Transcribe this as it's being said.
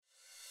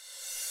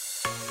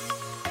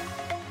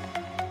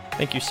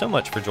Thank you so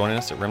much for joining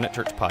us at Remnant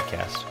Church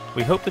Podcast.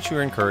 We hope that you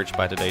are encouraged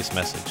by today's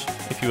message.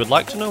 If you would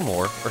like to know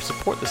more or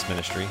support this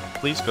ministry,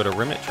 please go to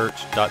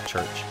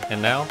remnantchurch.church. And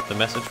now, the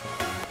message.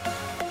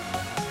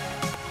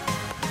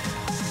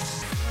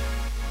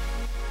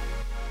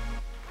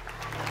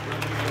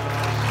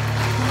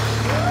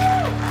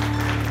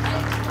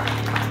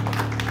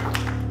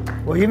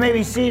 Well, you may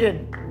be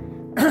seated.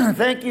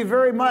 Thank you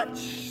very much.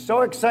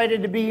 So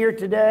excited to be here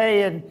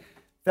today and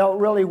felt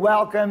really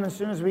welcome. As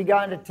soon as we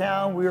got into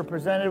town, we were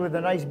presented with a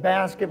nice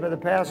basket by the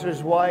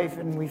pastor's wife,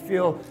 and we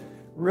feel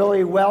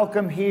really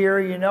welcome here.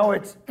 You know,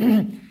 it's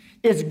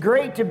it's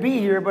great to be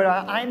here, but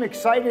I'm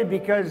excited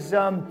because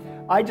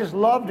I just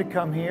love to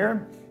come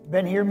here.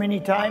 Been here many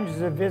times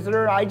as a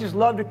visitor. I just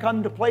love to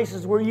come to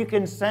places where you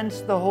can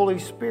sense the Holy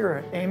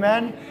Spirit.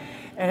 Amen?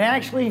 And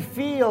actually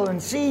feel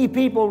and see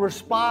people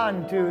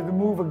respond to the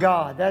move of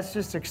God. That's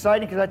just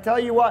exciting, because I tell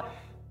you what,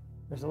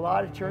 there's a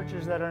lot of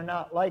churches that are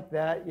not like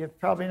that. It's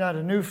probably not a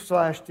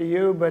newsflash to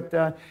you, but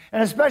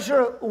and a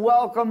special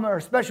welcome, or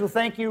special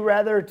thank you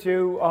rather,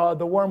 to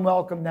the warm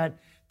welcome that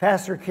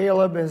Pastor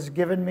Caleb has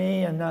given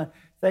me, and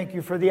thank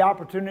you for the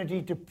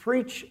opportunity to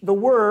preach the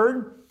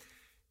Word.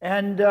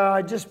 And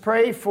just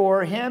pray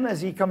for him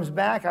as he comes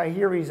back. I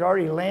hear he's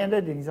already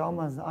landed, and he's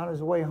almost on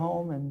his way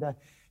home, and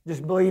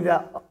just believe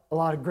that a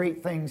lot of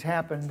great things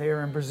happen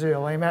there in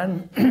Brazil.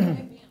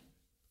 Amen?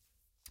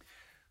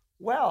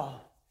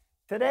 Well,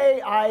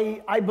 today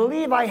I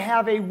believe I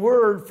have a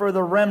word for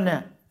the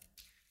remnant.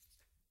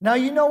 Now,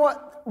 you know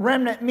what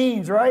remnant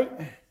means, right?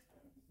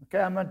 Okay,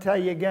 I'm going to tell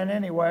you again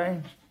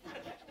anyway.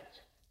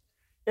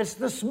 It's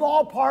the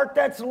small part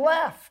that's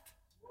left.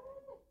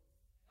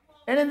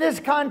 And in this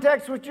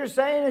context, what you're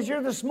saying is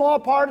you're the small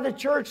part of the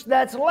church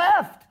that's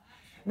left,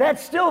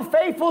 that's still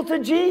faithful to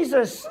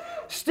Jesus,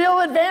 still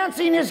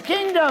advancing his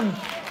kingdom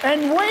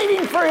and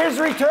waiting for his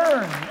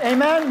return.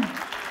 Amen?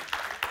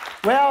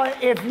 Well,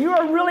 if you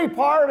are really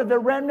part of the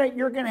remnant,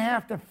 you're going to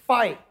have to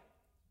fight.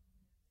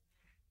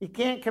 You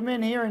can't come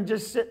in here and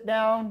just sit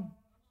down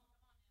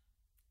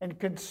and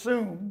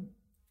consume.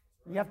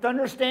 You have to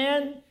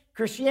understand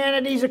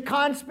Christianity is a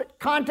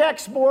contact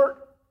sport.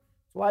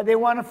 That's why they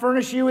want to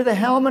furnish you with a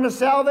helmet of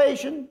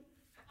salvation.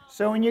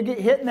 So when you get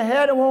hit in the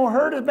head, it won't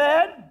hurt as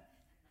bad.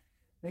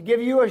 They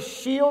give you a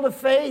shield of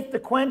faith to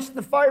quench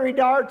the fiery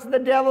darts of the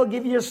devil,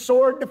 give you a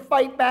sword to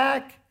fight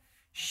back,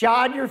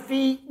 shod your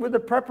feet with the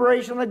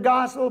preparation of the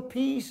gospel of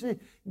peace. You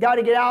got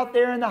to get out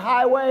there in the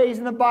highways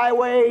and the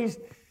byways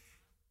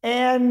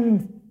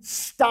and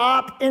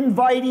stop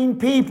inviting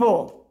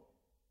people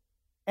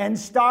and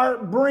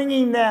start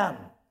bringing them.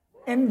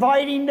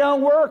 Inviting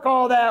don't work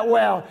all that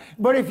well.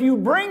 But if you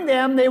bring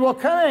them, they will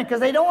come in, because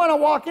they don't want to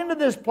walk into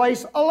this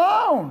place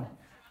alone.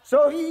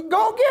 So you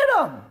go get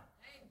them.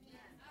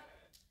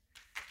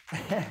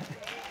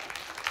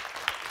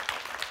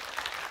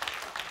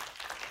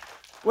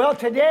 Well,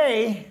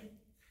 today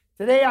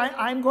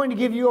I'm going to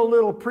give you a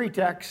little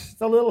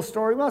pretext, a little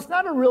story. Well, it's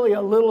not really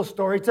a little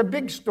story. It's a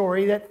big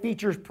story that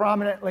features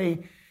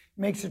prominently,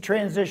 makes a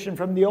transition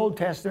from the Old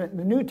Testament to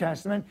the New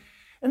Testament.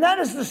 And that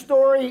is the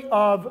story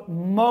of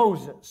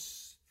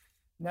Moses.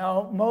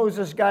 Now,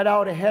 Moses got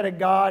out ahead of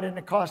God, and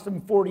it cost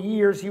him 40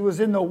 years. He was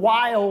in the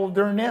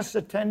wilderness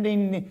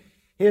attending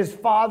his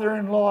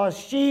father-in-law's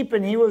sheep,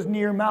 and he was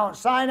near Mount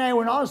Sinai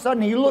when all of a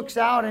sudden he looks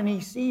out and he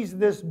sees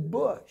this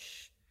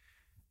bush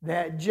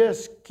that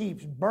just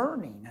keeps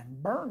burning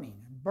and burning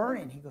and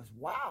burning. He goes,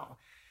 wow,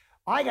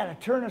 I got to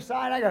turn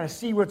aside. I got to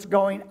see what's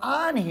going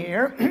on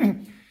here.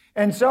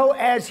 And so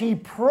as he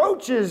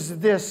approaches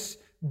this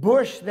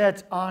bush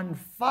that's on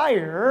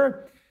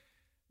fire,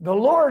 the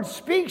Lord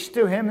speaks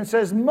to him and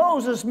says,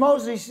 Moses,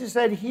 Moses. He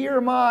said, here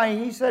am I.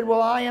 He said,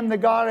 well, I am the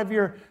God of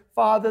your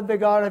father, the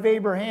God of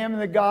Abraham,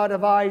 and the God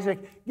of Isaac.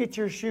 Get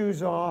your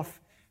shoes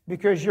off,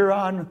 because you're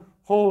on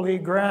holy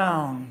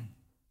ground.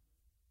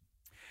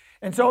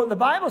 And so the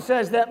Bible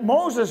says that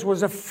Moses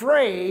was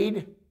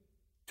afraid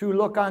to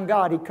look on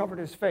God. He covered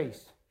his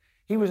face.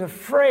 He was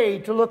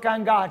afraid to look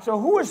on God. So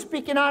who was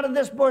speaking out of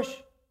this bush?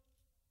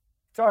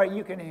 It's all right,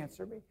 you can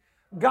answer me.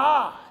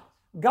 God.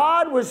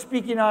 God was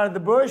speaking out of the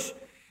bush,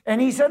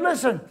 and he said,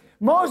 listen,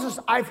 Moses,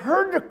 I've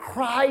heard the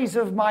cries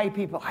of my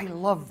people. I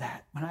love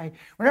that.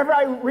 Whenever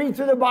I read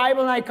through the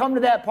Bible and I come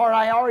to that part,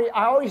 I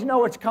always know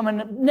what's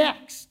coming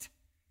next.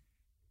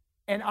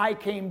 And I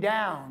came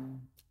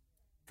down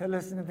to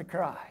listen to the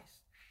cries.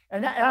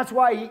 And that's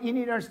why you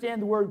need to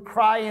understand the word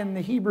cry in the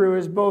Hebrew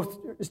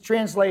is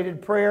translated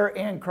prayer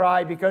and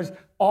cry, because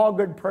all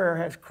good prayer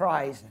has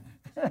cries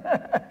in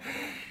it.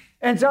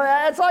 And so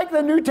that's like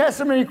the New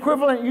Testament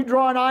equivalent. You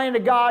draw an eye into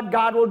God,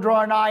 God will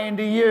draw an eye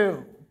into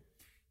you.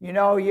 You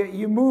know,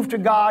 you move to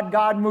God,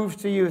 God moves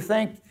to you.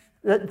 Thank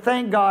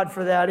God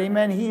for that.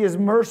 Amen. He is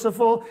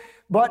merciful.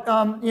 But,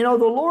 the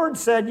Lord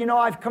said,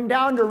 I've come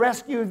down to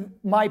rescue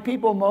my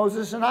people,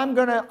 Moses, and I'm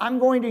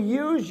going to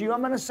use you. I'm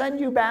going to send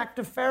you back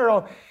to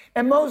Pharaoh.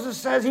 And Moses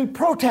says he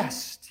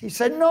protests. He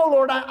said, no,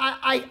 Lord,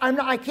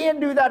 I can't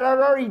do that. I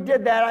already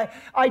did that.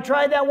 I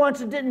tried that once.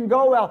 It didn't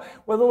go well.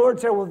 Well, the Lord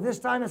said, well, this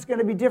time it's going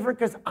to be different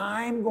because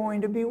I'm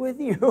going to be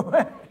with you.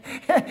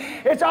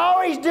 It's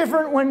always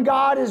different when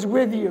God is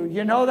with you.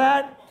 You know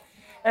that?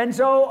 And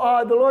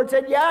so the Lord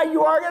said, yeah,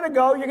 you are going to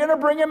go. You're going to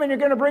bring him, and you're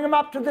going to bring him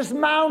up to this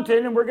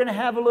mountain, and we're going to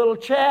have a little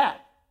chat.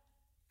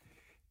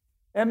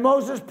 And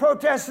Moses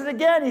protested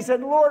again. He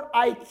said, Lord,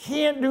 I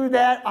can't do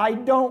that. I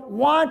don't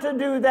want to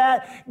do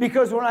that,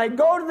 because when I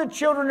go to the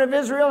children of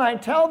Israel and I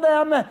tell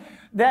them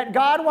that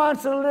God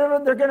wants to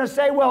deliver, they're going to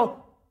say,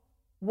 well,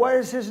 what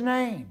is his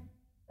name?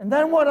 And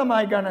then what am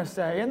I going to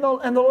say? And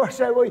the Lord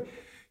said, well,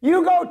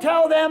 you go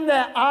tell them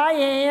that I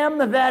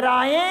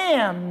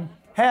am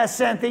has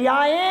sent thee.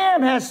 I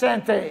am has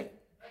sent thee.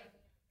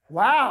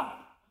 Wow.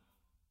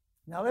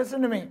 Now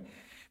listen to me.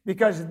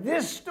 Because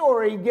this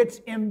story gets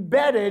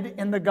embedded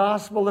in the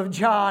Gospel of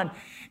John.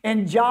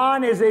 And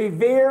John is a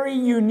very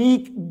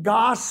unique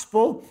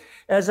gospel.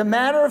 As a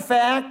matter of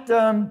fact,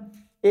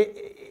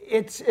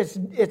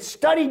 it's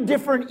studied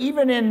different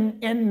even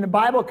in the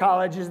Bible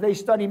colleges. They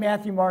study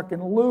Matthew, Mark,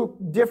 and Luke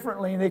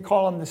differently. And they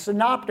call them the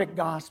Synoptic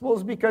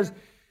Gospels because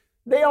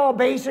they all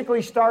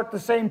basically start the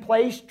same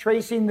place,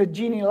 tracing the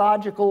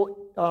genealogical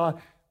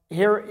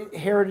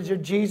heritage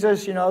of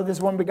Jesus. You know, this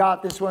one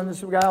begot this one,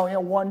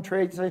 one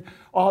trace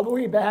all the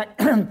way back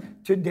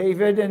to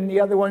David, and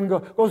the other one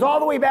goes all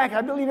the way back,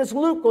 I believe it's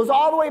Luke, goes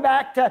all the way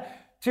back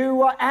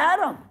to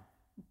Adam,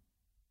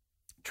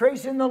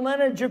 tracing the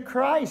lineage of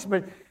Christ.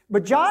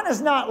 But John is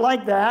not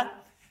like that.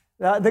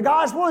 The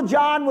Gospel of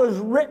John was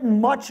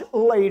written much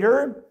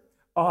later.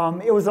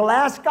 It was the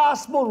last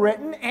gospel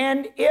written,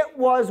 and it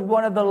was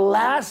one of the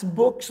last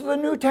books of the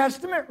New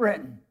Testament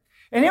written.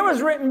 And it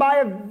was written by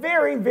a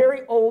very,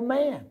 very old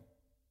man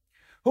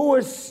who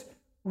was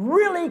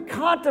really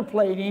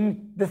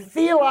contemplating the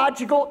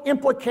theological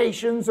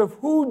implications of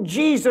who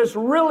Jesus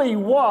really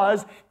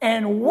was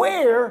and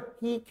where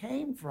he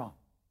came from.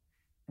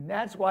 And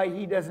that's why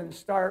he doesn't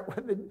start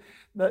with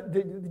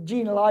the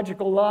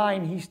genealogical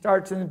line. He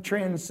starts in the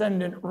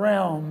transcendent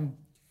realm.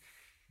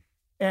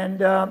 And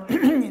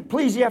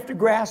please, you have to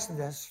grasp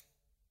this,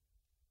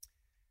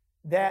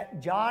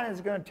 that John is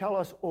going to tell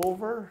us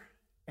over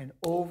and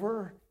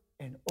over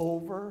and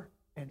over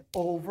and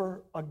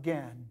over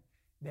again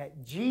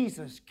that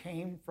Jesus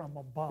came from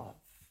above.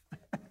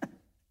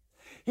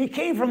 He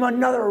came from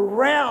another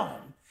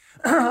realm,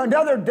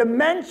 another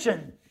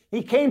dimension.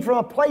 He came from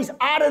a place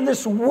out of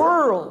this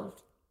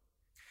world.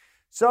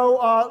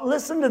 So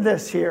listen to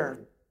this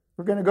here.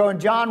 We're going to go in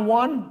John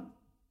 1.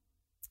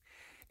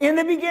 In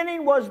the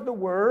beginning was the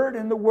Word,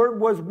 and the Word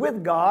was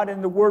with God,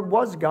 and the Word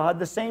was God.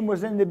 The same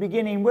was in the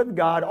beginning with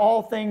God.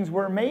 All things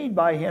were made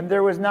by him.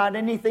 There was not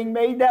anything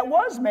made that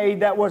was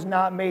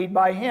not made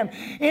by him.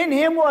 In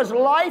him was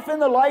life,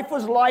 and the life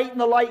was light, and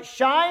the light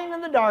shined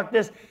in the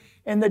darkness,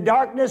 and the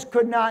darkness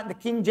could not, the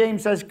King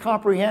James says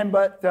comprehend,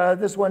 but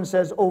this one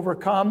says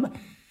overcome.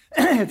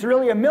 It's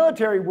really a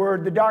military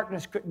word. The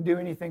darkness couldn't do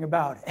anything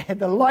about it.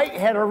 The light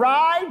had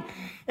arrived,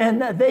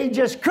 and they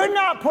just could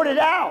not put it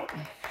out.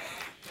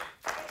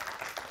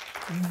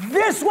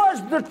 This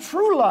was the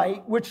true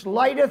light which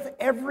lighteth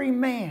every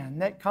man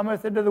that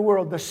cometh into the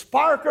world. The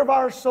spark of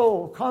our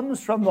soul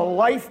comes from the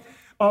life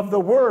of the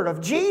Word of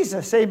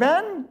Jesus.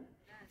 Amen?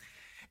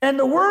 And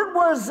the Word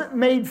was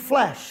made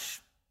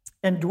flesh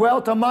and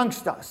dwelt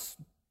amongst us.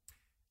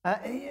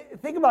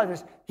 Think about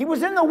this. He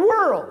was in the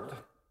world,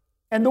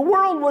 and the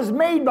world was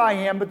made by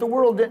him, but the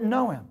world didn't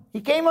know him.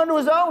 He came unto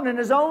his own, and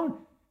his own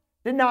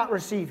did not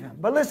receive him.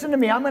 But listen to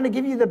me, I'm going to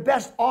give you the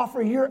best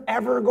offer you're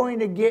ever going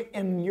to get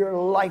in your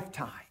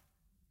lifetime.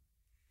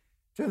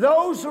 To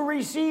those who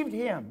received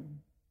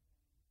him,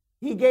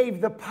 he gave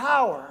the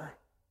power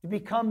to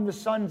become the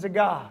sons of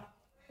God.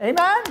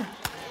 Amen?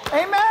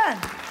 Amen.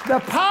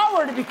 The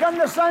power to become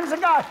the sons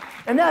of God.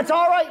 And that's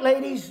all right,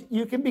 ladies.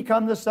 You can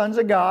become the sons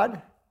of God.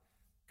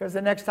 Because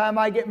the next time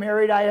I get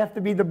married, I have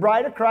to be the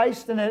bride of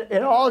Christ, and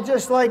it all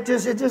just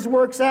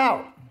works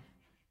out.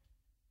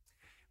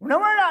 No,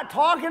 we're not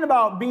talking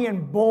about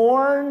being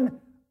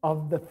born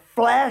of the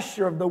flesh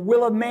or of the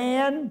will of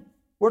man.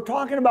 We're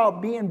talking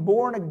about being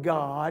born of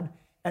God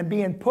and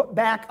being put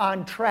back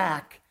on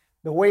track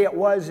the way it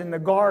was in the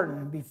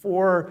garden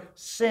before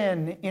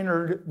sin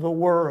entered the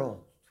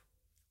world.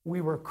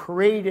 We were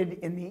created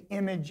in the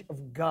image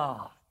of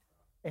God.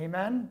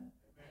 Amen?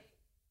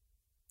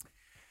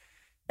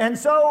 And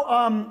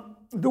so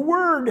the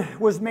Word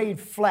was made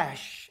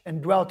flesh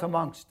and dwelt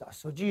amongst us.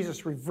 So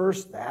Jesus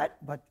reversed that,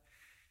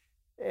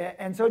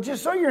 and so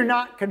just so you're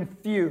not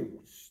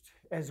confused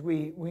as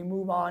we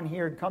move on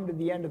here and come to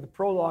the end of the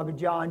prologue of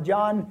John.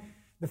 John,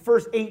 the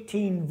first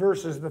 18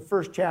 verses, the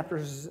first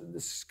chapters, the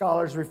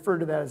scholars refer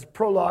to that as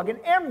prologue. And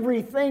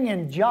everything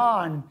in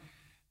John,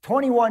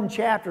 21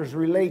 chapters,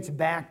 relates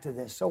back to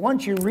this. So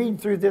once you read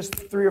through this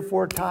 3 or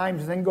 4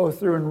 times, then go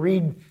through and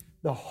read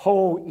the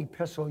whole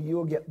epistle,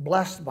 you'll get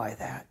blessed by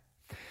that.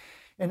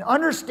 And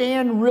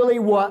understand really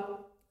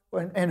what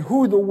and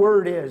who the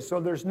Word is, so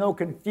there's no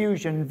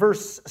confusion.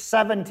 Verse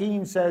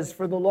 17 says,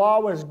 "For the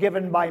law was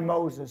given by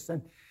Moses,"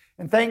 and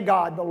thank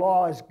God the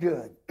law is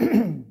good.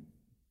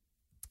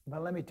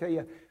 But let me tell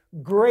you,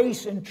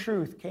 grace and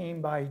truth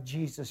came by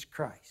Jesus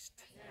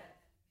Christ.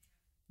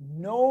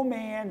 No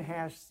man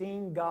has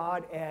seen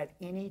God at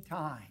any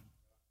time.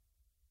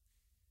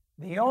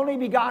 The only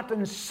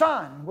begotten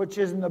Son, which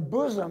is in the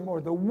bosom or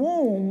the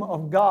womb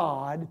of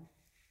God,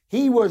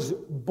 He was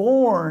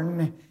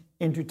born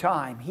into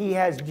time. He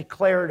has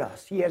declared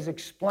us. He has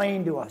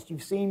explained to us.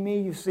 You've seen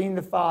me, you've seen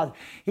the Father.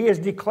 He has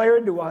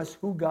declared to us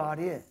who God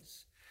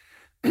is.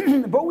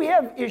 But we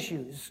have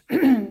issues.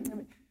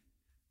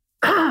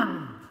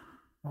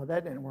 Oh,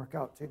 that didn't work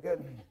out too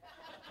good.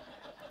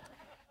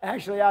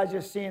 Actually, I was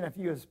just seeing if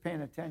you was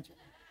paying attention.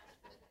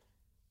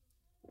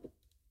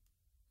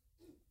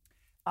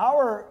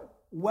 Our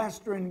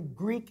Western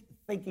Greek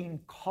thinking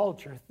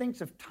culture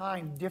thinks of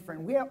time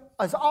different. We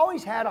has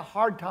always had a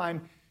hard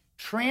time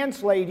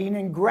translating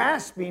and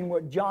grasping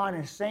what John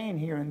is saying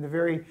here in the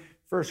very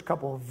first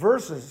couple of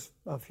verses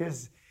of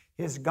his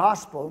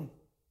gospel.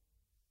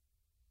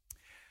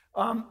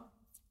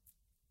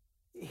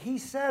 He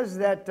says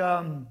that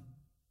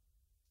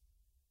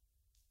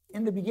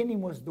in the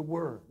beginning was the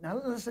Word.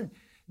 Now listen,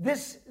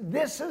 this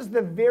is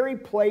the very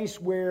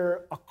place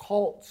where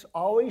occults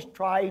always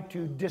try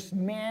to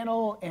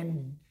dismantle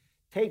and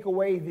take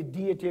away the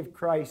deity of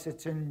Christ.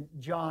 It's in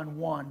John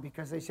 1,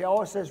 because they say,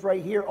 oh, it says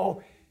right here,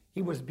 oh,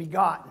 He was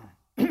begotten.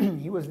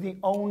 He was the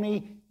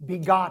only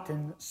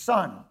begotten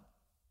Son.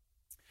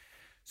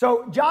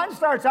 So John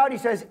starts out, he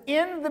says,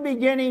 in the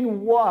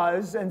beginning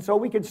was, and so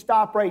we could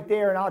stop right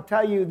there, and I'll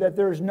tell you that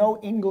there's no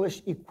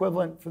English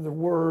equivalent for the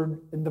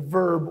word and the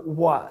verb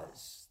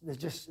was.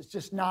 It's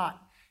just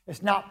not,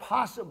 it's not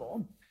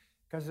possible,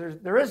 because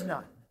there is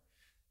none.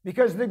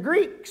 Because the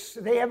Greeks,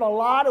 they have a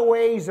lot of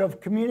ways of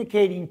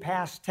communicating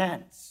past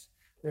tense.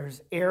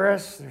 There's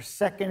aorist, there's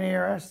second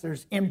aorist,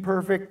 there's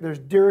imperfect, there's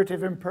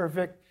durative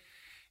imperfect.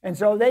 And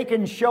so they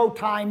can show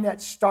time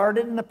that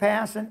started in the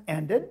past and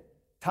ended.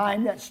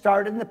 Time that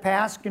started in the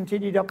past,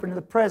 continued up into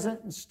the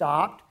present and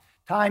stopped.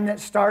 Time that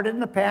started in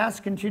the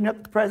past, continued up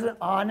to the present,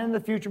 on in the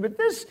future. But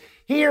this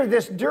here,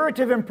 this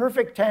durative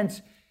imperfect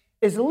tense,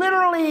 is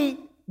literally,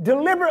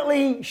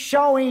 deliberately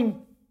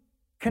showing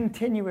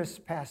continuous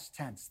past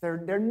tense. There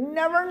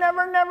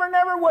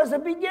never was a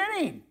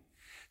beginning.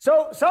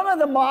 So some of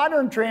the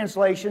modern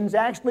translations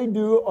actually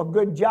do a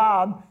good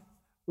job,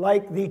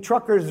 like the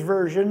Trucker's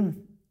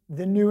version,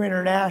 the New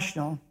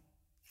International,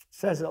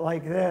 says it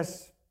like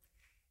this.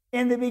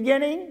 In the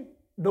beginning,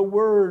 the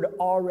Word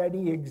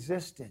already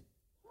existed.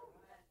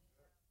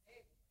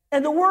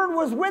 And the Word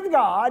was with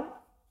God,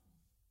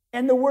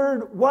 and the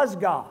Word was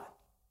God.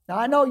 Now,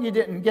 I know you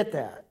didn't get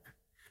that.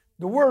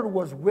 The Word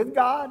was with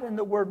God, and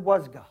the Word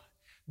was God.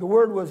 The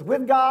Word was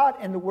with God,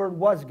 and the Word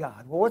was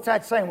God. Well, what's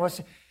that saying? Well,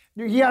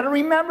 you got to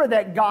remember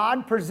that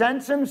God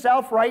presents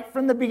Himself right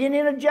from the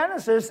beginning of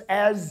Genesis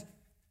as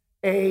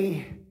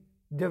a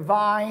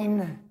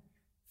divine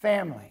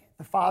family.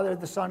 The Father,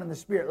 the Son, and the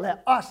Spirit.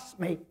 Let us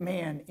make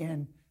man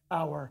in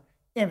our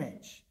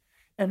image.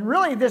 And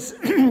really, this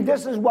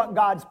is what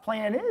God's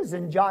plan is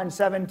in John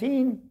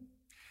 17.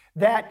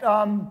 That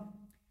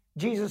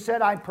Jesus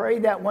said, I pray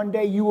that one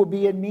day you will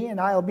be in me, and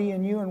I'll be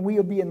in you, and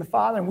we'll be in the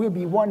Father, and we'll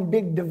be one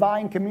big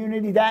divine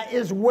community. That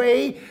is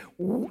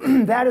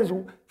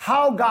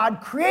how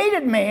God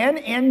created man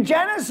in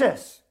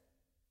Genesis.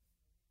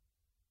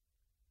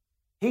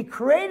 He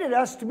created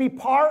us to be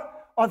part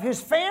of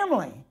His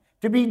family.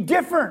 To be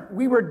different.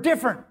 We were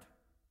different.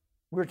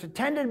 We were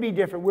intended to be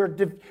different.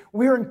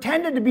 We were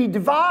intended to be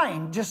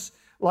divine, just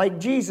like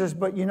Jesus,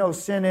 but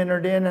sin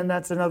entered in, and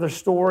that's another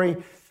story.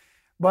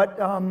 But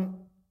the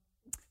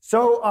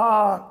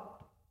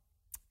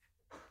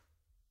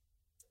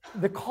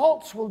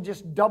cults will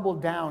just double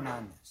down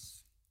on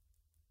this.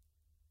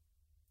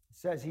 It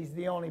says He's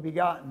the only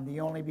begotten, the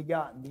only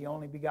begotten, the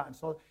only begotten.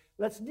 So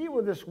let's deal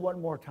with this one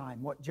more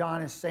time, what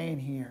John is saying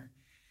here.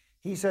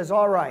 He says,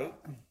 all right,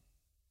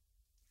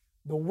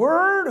 the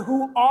Word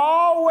who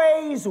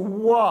always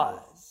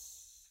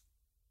was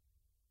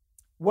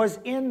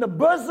in the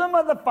bosom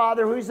of the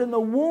Father, who is in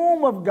the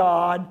womb of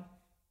God,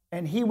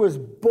 and He was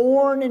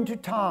born into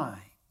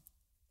time.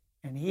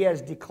 And He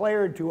has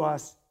declared to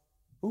us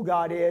who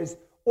God is.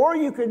 Or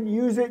you can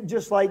use it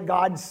just like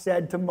God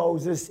said to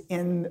Moses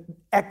in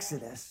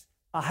Exodus,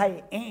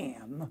 I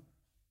am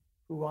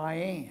who I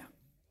am.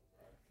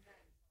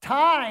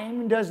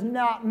 Time does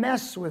not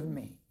mess with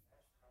me.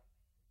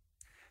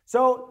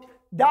 So,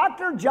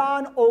 Dr.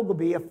 John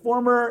Ogilvie, a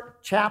former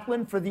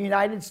chaplain for the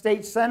United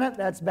States Senate,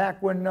 that's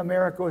back when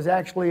America was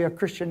actually a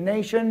Christian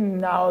nation.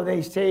 Now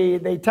they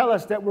tell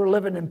us that we're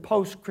living in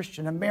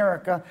post-Christian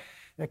America,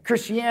 that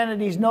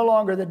Christianity is no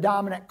longer the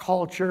dominant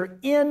culture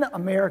in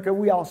America.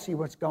 We all see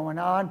what's going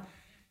on.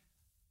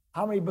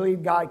 How many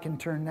believe God can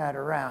turn that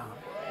around?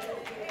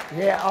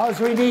 Yeah, all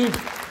we need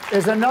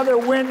is another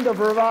wind of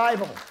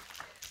revival.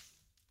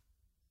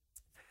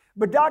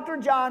 But Dr.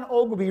 John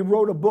Ogilvie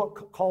wrote a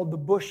book called The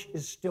Bush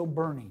is Still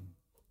Burning.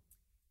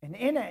 And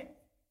in it,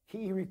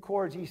 he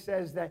records, he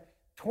says that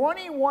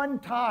 21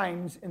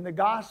 times in the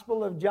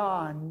Gospel of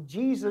John,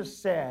 Jesus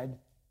said,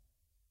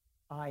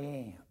 I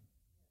am.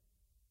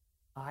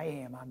 I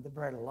am. I'm the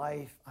bread of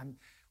life.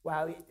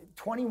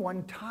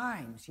 21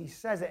 times he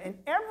says it. And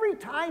every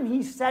time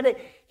he said it,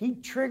 he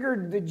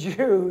triggered the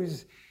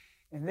Jews.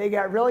 And they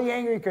got really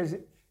angry because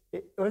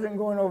it wasn't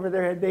going over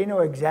their head. They know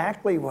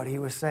exactly what he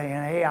was saying.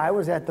 Hey, I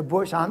was at the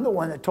bush. I'm the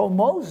one that told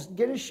Moses to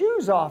get his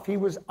shoes off. He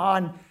was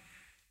on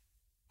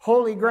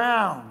holy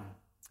ground.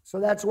 So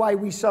that's why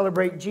we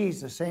celebrate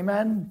Jesus.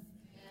 Amen?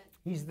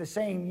 He's the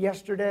same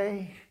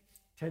yesterday,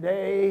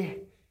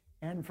 today,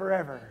 and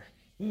forever.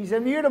 He's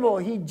immutable.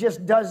 He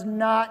just does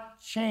not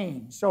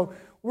change. So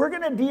we're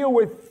going to deal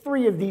with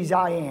 3 of these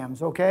I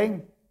ams,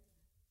 okay?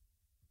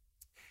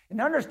 And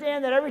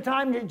understand that every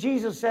time that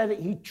Jesus said it,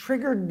 he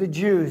triggered the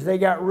Jews. They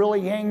got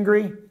really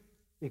angry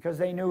because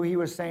they knew he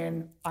was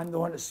saying, I'm the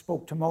one that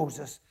spoke to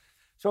Moses.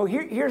 So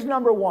here's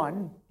number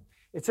 1.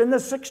 It's in the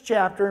 6th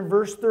chapter in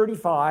verse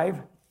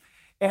 35.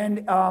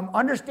 And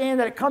understand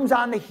that it comes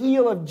on the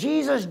heel of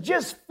Jesus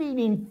just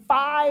feeding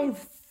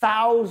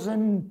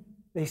 5,000,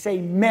 they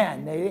say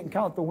men. They didn't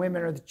count the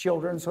women or the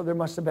children, so there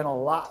must have been a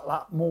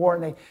lot more.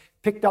 And they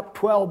picked up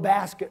 12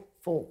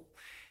 basketful.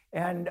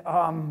 And,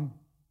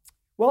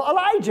 well,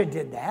 Elijah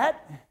did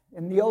that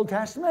in the Old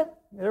Testament.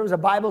 There was a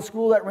Bible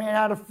school that ran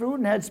out of food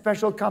and had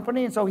special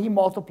company, and so he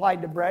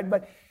multiplied the bread,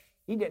 but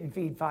he didn't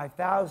feed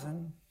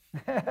 5,000.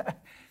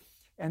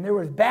 And there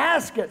was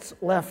baskets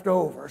left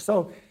over.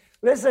 So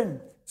listen,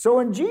 so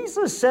when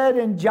Jesus said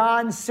in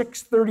John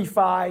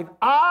 6:35,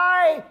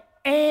 I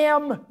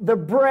am the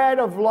bread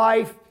of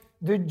life,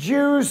 the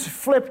Jews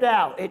flipped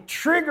out. It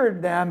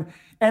triggered them,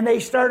 and they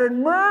started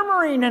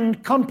murmuring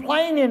and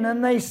complaining,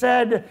 and they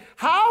said,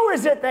 how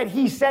is it that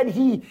he said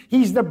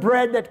he's the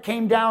bread that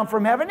came down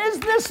from heaven? Is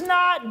this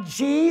not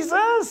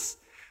Jesus,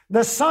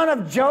 the son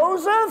of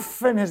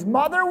Joseph and his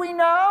mother we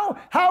know?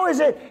 How is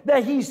it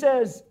that he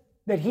says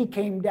that he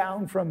came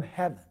down from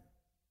heaven?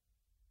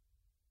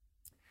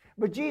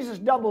 But Jesus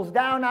doubles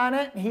down on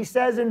it. He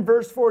says in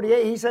verse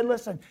 48, he said,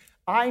 listen,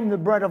 I'm the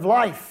bread of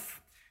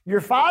life.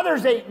 Your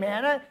fathers ate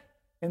manna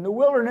in the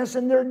wilderness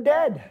and they're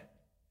dead.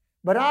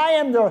 But I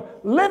am the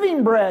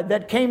living bread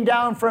that came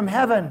down from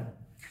heaven.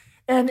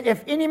 And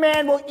if any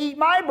man will eat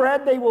my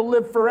bread, they will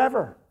live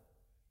forever.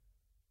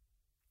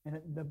 And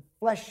the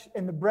flesh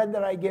and the bread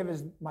that I give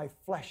is my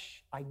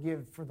flesh I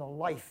give for the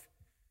life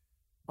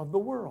of the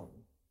world.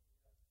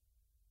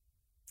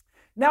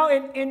 Now,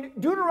 in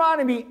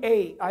Deuteronomy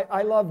 8,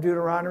 I love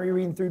Deuteronomy,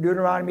 reading through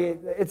Deuteronomy.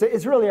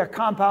 It's really a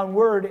compound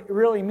word. It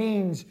really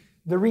means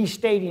the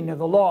restating of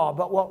the law.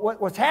 But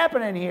what's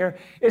happening here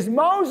is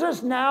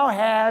Moses now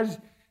has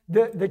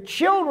the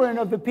children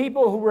of the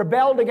people who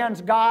rebelled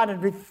against God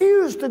and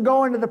refused to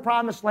go into the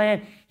promised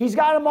land. He's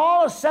got them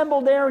all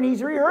assembled there, and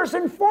he's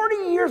rehearsing 40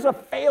 years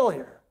of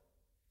failure.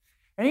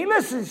 And he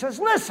says,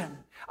 listen,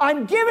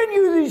 I'm giving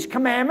you these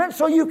commandments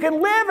so you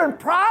can live and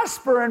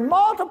prosper and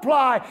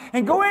multiply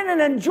and go in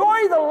and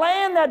enjoy the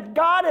land that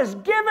God has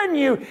given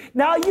you.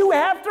 Now you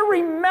have to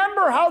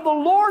remember how the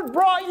Lord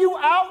brought you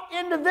out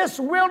into this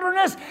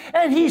wilderness,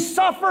 and he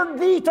suffered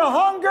thee to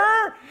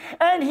hunger,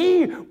 and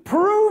he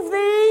proved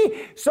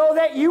thee so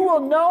that you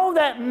will know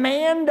that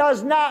man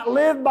does not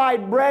live by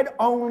bread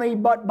only,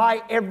 but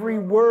by every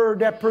word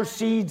that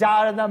proceeds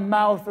out of the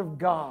mouth of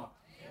God.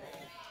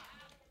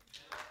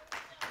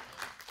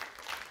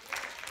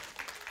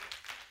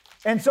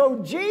 And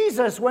so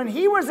Jesus, when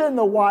he was in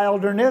the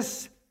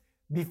wilderness,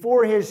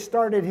 before he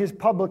started his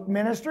public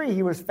ministry,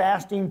 he was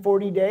fasting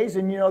 40 days,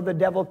 and the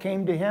devil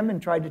came to him and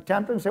tried to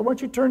tempt him and said, why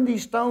don't you turn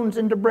these stones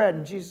into bread?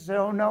 And Jesus said,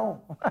 oh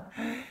no.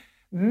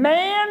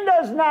 Man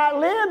does not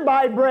live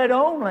by bread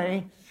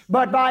only,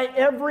 but by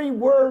every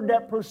word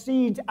that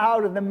proceeds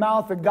out of the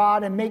mouth of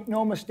God. And make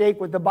no mistake,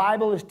 what the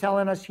Bible is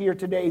telling us here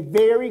today,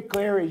 very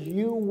clear, is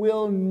you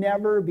will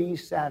never be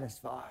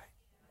satisfied.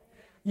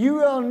 You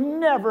will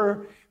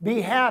never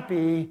be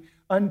happy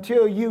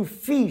until you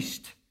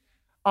feast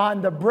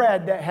on the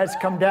bread that has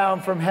come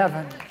down from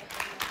heaven.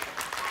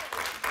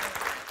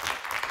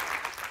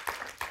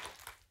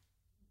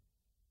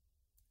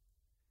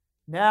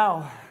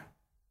 Now,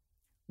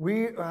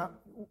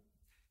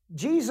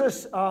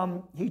 Jesus,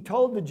 he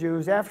told the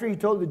Jews, after he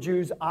told the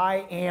Jews, I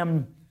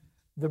am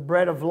the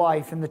bread of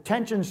life, and the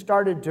tension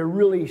started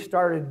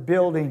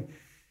building.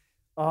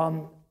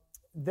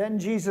 Then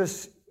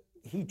Jesus,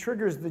 he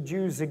triggers the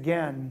Jews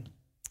again,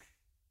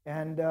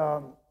 and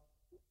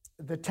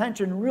the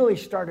tension really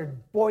started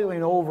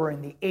boiling over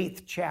in the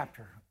 8th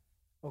chapter,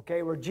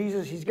 okay, where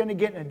Jesus, he's going to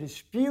get in a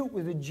dispute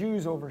with the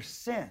Jews over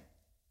sin.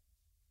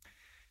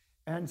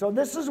 And so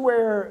this is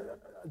where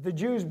the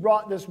Jews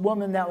brought this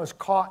woman that was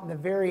caught in the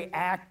very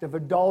act of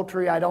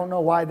adultery. I don't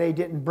know why they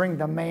didn't bring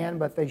the man,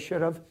 but they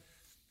should have.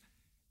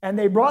 And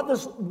they brought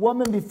this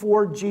woman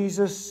before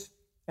Jesus,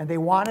 and they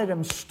wanted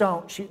him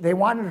stoned. They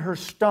wanted her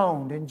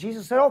stoned. And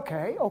Jesus said,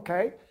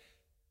 okay.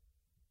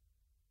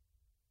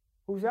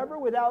 Whoever's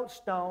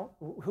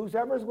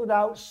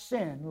without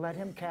sin, let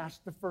him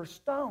cast the first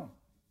stone.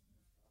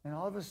 And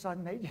all of a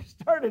sudden, they just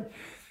started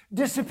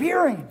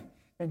disappearing.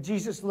 And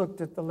Jesus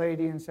looked at the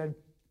lady and said,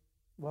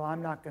 well,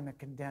 I'm not going to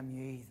condemn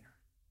you either.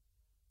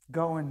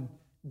 Go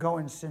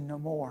and sin no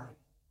more.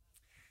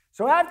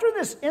 So after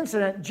this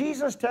incident,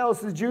 Jesus tells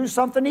the Jews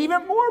something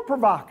even more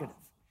provocative.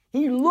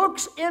 He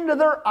looks into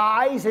their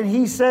eyes and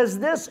he says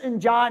this in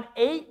John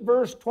 8,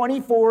 verse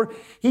 24.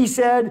 He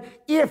said,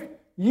 if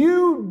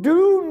you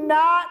do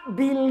not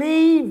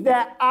believe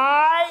that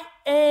I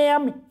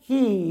am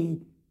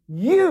He,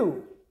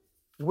 you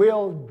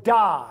will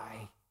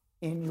die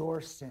in your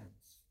sins.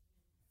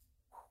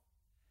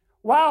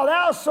 Wow,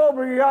 that'll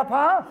sober you up,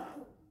 huh?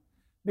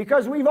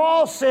 Because we've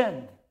all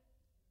sinned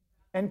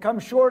and come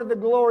short of the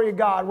glory of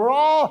God.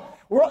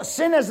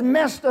 Sin has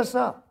messed us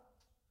up.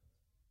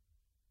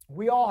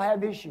 We all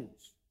have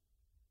issues.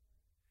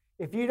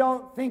 If you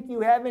don't think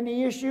you have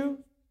any issue,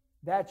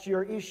 that's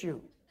your issue.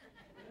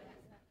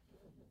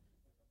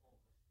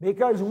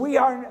 Because we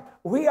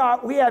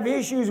have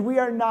issues. We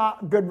are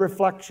not good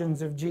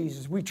reflections of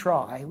Jesus. We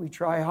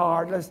try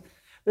hard.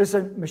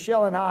 Listen,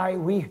 Michelle and I,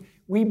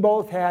 we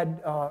both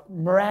had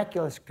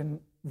miraculous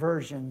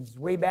conversions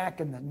way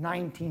back in the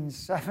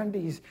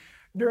 1970s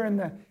during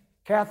the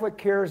Catholic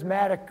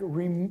charismatic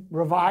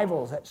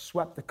revivals that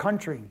swept the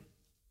country.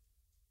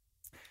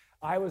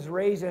 I was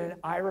raised in an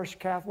Irish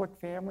Catholic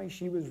family.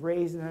 She was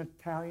raised in an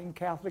Italian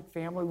Catholic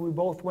family. We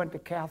both went to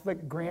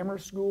Catholic grammar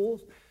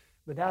schools,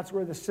 but that's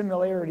where the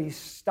similarities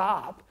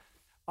stop.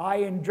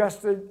 I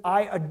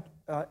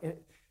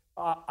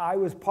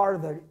was part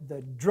of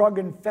the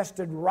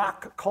drug-infested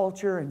rock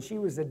culture, and she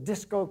was a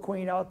disco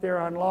queen out there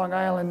on Long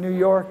Island, New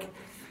York.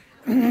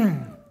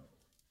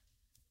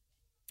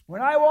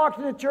 When I walked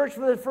into church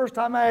for the first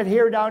time, I had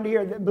hair down to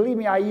here. Believe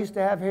me, I used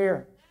to have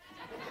hair.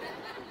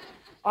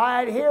 I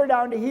had hair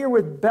down to here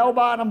with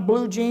bell-bottom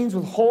blue jeans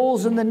with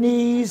holes in the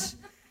knees.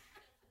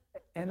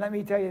 And let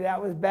me tell you,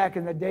 that was back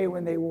in the day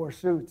when they wore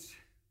suits.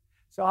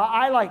 So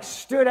I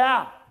stood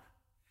out.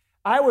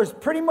 I was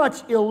pretty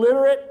much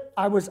illiterate.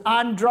 I was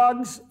on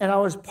drugs, and I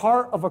was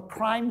part of a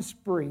crime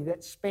spree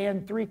that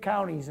spanned 3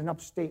 counties in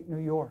upstate New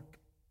York.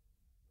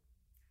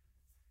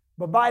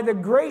 But by the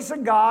grace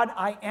of God,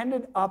 I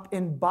ended up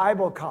in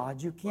Bible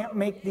college. You can't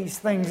make these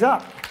things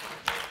up.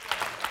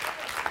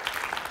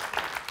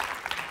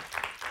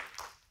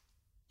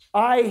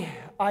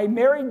 I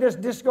married this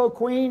disco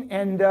queen,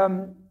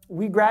 and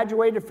we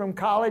graduated from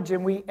college,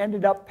 and we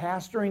ended up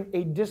pastoring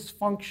a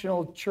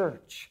dysfunctional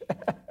church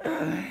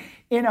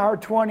in our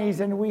 20s,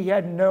 and we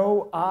had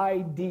no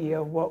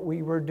idea what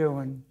we were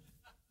doing.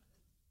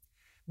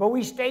 But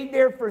we stayed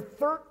there for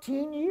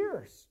 13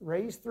 years,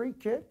 raised 3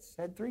 kids,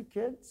 had 3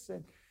 kids,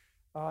 and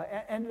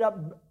ended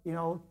up,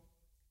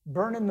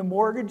 burning the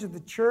mortgage of the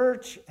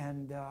church,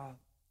 and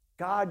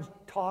God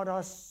taught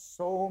us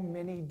so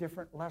many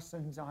different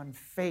lessons on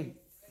faith.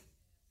 It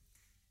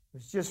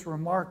was just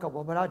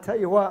remarkable. But I'll tell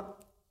you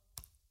what,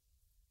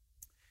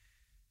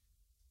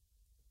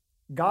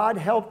 God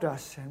helped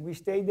us, and we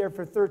stayed there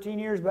for 13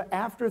 years. But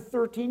after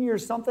 13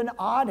 years, something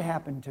odd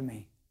happened to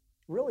me.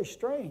 Really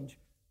strange.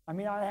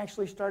 I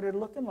actually started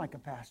looking like a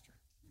pastor.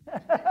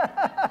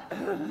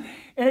 And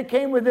it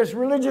came with this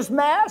religious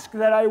mask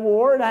that I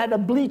wore, and I had a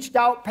bleached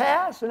out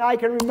past. And I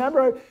can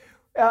remember,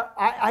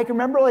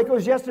 like it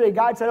was yesterday,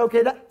 God said,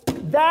 okay,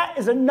 that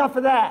is enough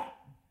of that.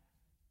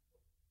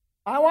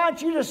 I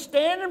want you to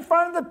stand in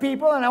front of the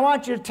people, and I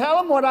want you to tell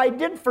them what I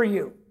did for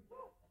you.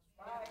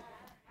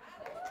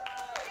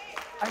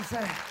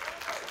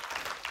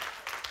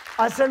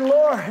 I said,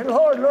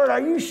 Lord, are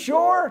you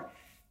sure?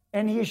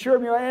 And he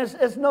assured me,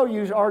 it's no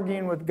use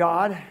arguing with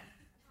God.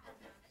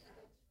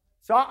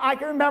 So I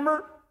can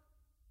remember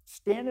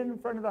standing in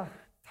front of the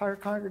entire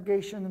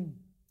congregation, and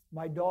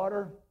my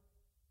daughter,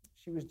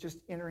 she was just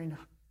entering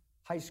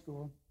high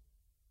school.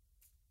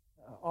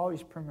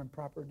 Always prim and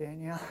proper,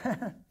 Danielle.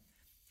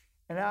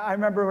 And I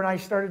remember when I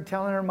started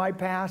telling her my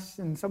past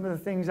and some of the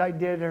things I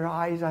did, her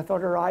eyes, I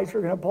thought her eyes were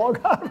going to bulge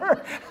out of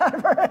her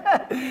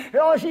head.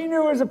 All she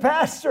knew was a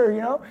pastor,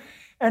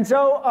 And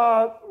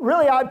so,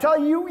 really, I'm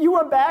telling you, you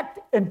went back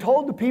and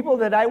told the people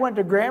that I went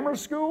to grammar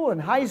school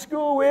and high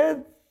school with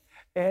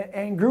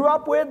and grew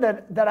up with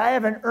that I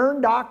have an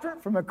earned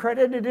doctorate from an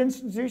accredited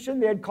institution,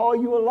 they'd call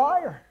you a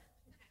liar.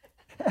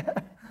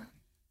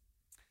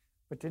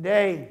 But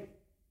today,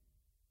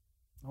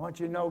 I want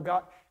you to know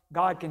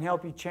God can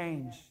help you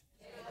change.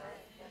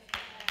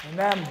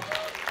 Amen.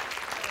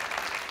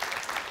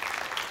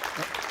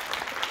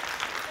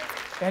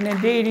 And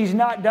indeed, He's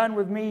not done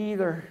with me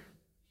either.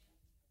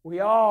 We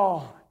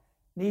all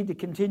need to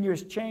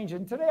continuous change.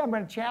 And today I'm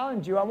going to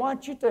challenge you. I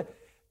want you to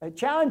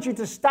challenge you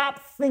to stop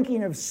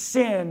thinking of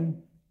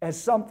sin as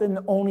something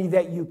only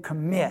that you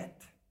commit,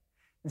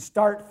 and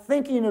start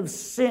thinking of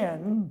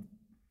sin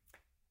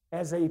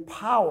as a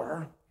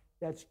power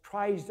that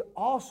tries to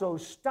also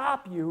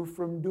stop you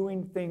from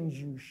doing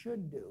things you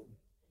should do.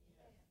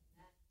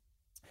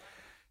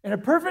 And a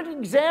perfect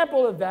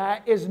example of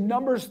that is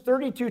Numbers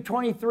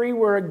 32:23,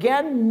 where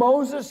again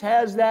Moses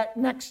has that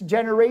next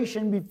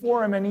generation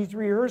before him, and he's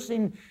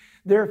rehearsing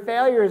their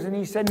failures. And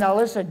he said, now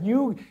listen,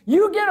 you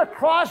get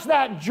across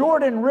that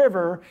Jordan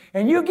River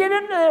and you get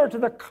into there to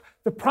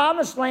the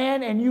promised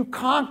land and you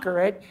conquer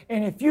it.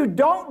 And if you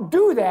don't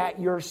do that,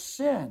 your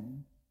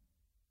sin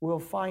will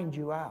find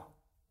you out.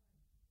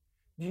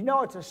 Do you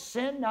know it's a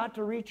sin not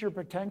to reach your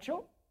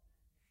potential?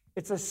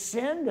 It's a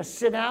sin to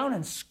sit down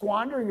and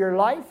squander your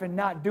life and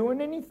not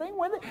doing anything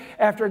with it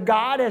after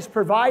God has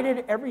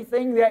provided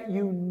everything that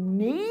you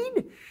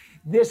need.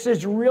 This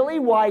is really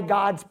why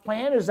God's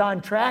plan is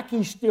on track.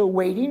 He's still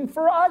waiting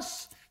for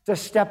us to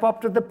step up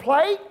to the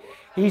plate.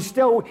 He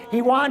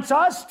wants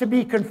us to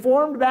be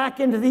conformed back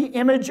into the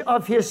image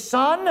of His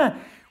Son.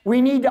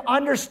 We need to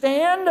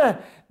understand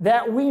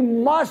that we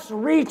must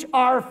reach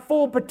our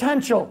full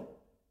potential.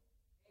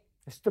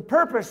 It's the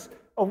purpose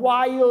of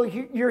why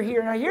you're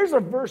here. Now, here's a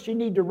verse you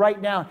need to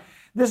write down.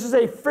 This is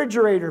a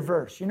refrigerator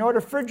verse. You know what a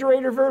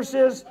refrigerator verse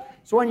is?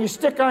 It's one you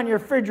stick on your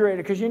refrigerator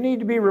because you need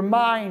to be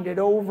reminded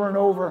over and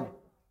over.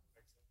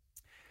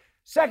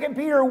 2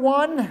 Peter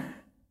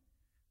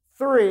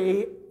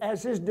 1:3,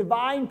 as His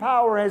divine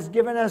power has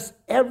given us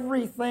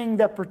everything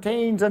that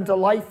pertains unto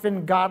life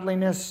and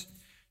godliness,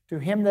 to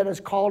Him that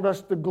has called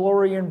us to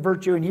glory and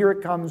virtue, and here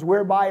it comes,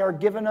 whereby are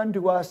given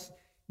unto us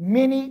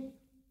many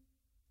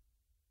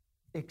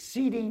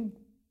exceeding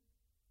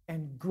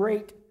and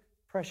great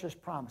precious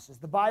promises.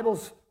 The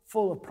Bible's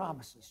full of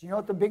promises. You know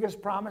what the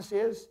biggest promise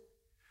is?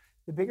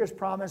 The biggest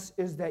promise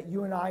is that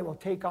you and I will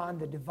take on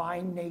the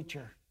divine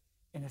nature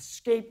and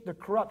escape the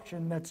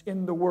corruption that's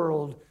in the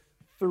world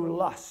through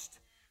lust.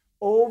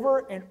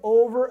 Over and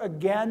over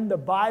again, the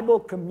Bible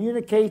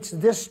communicates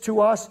this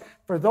to us.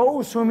 For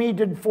those whom He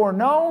did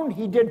foreknow,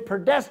 He did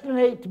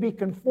predestinate to be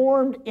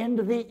conformed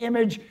into the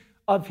image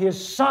of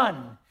His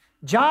Son.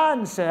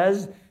 John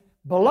says,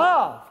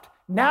 beloved,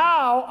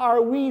 now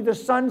are we the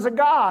sons of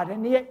God,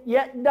 and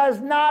yet does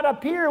not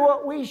appear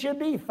what we should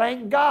be,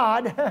 thank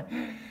God.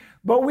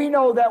 But we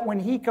know that when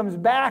He comes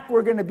back,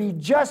 we're going to be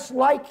just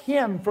like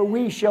Him, for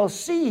we shall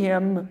see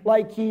Him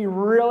like He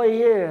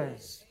really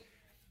is.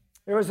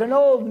 There was an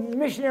old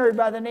missionary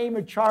by the name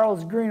of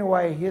Charles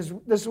Greenaway.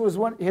 This was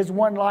his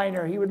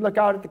one-liner. He would look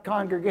out at the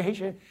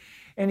congregation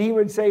and he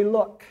would say,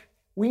 look,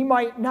 we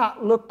might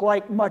not look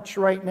like much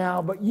right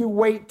now, but you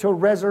wait till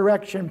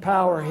resurrection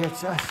power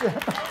hits us.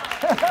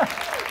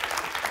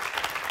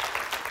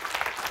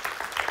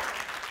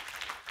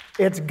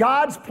 It's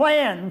God's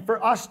plan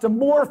for us to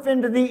morph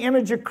into the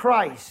image of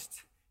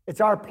Christ.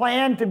 It's our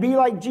plan to be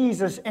like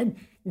Jesus. And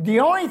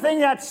the only thing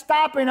that's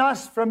stopping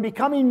us from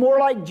becoming more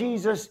like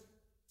Jesus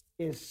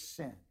is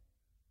sin.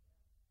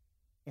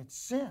 It's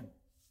sin.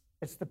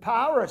 It's the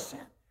power of sin.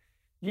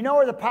 You know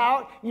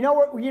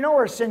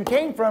where sin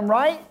came from,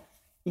 right?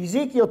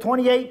 Ezekiel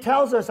 28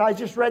 tells us, I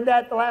just read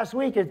that last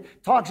week,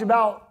 it talks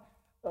about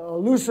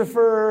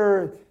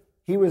Lucifer.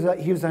 He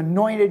was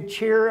anointed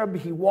cherub.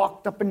 He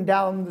walked up and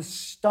down the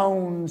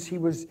stones. He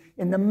was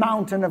in the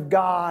mountain of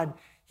God.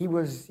 He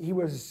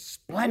was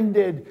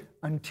splendid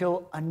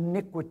until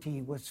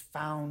iniquity was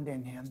found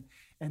in him.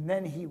 And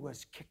then he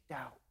was kicked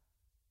out.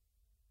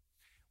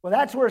 Well,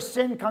 that's where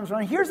sin comes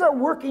from. Here's a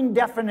working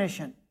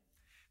definition.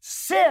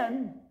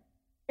 Sin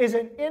is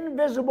an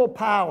invisible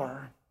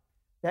power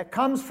that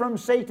comes from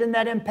Satan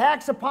that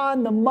impacts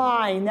upon the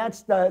mind.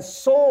 That's the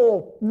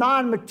soul,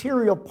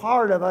 non-material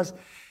part of us.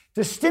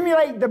 To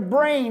stimulate the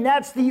brain,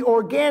 that's the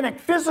organic,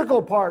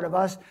 physical part of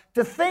us.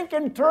 To think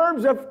in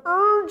terms of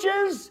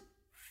urges,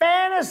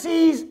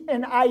 fantasies,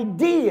 and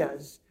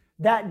ideas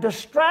that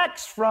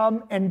distracts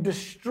from and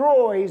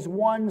destroys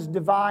one's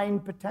divine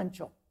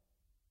potential.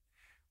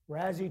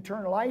 Whereas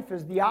eternal life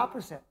is the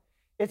opposite.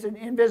 It's an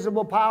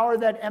invisible power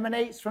that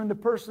emanates from the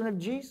person of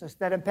Jesus,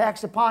 that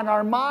impacts upon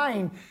our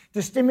mind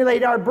to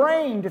stimulate our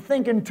brain to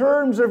think in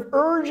terms of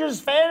urges,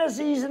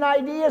 fantasies, and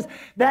ideas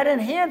that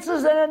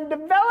enhances and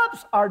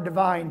develops our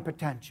divine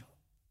potential.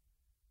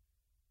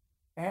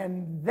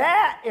 And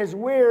that is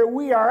where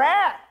we are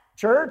at,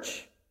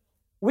 church.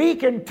 We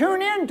can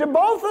tune in to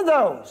both of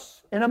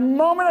those in a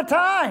moment of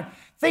time.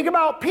 Think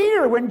about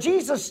Peter when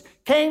Jesus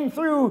came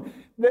through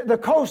the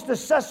coast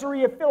of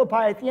Caesarea Philippi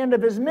at the end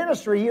of his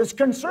ministry. He was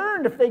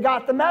concerned if they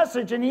got the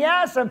message, and he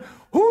asked them,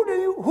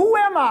 who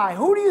am I?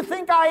 Who do you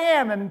think I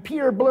am? And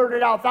Peter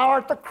blurted out, thou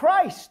art the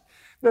Christ,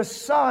 the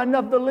Son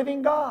of the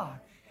living God.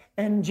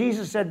 And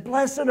Jesus said,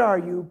 blessed are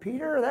you,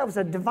 Peter. That was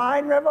a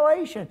divine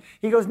revelation.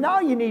 He goes, now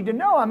you need to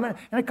know. In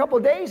a couple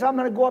of days, I'm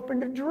going to go up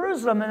into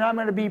Jerusalem, and I'm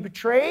going to be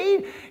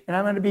betrayed, and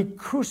I'm going to be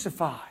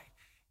crucified.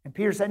 And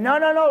Peter said, no,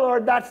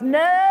 Lord, that's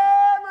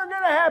never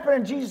going to happen.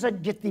 And Jesus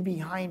said, get thee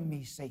behind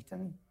me,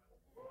 Satan.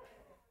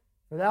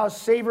 For thou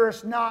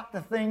savorest not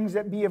the things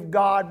that be of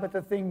God, but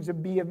the things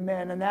that be of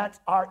men. And that's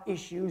our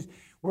issues.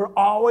 We're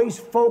always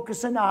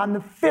focusing on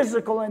the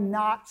physical and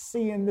not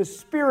seeing the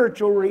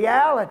spiritual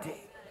reality,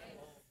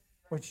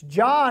 which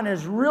John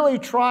is really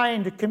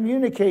trying to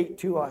communicate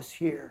to us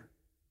here.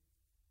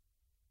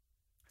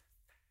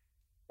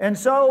 And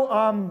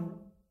so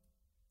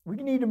we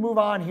need to move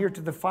on here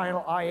to the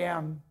final I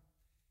am.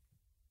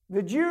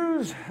 The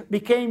Jews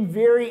became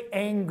very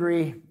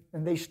angry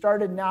and they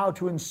started now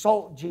to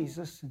insult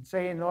Jesus and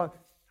saying,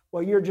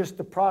 well, you're just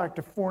the product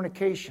of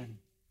fornication.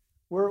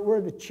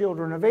 We're the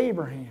children of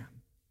Abraham.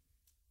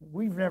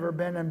 We've never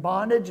been in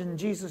bondage. And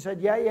Jesus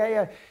said,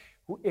 yeah.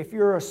 If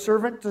you're a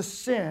servant to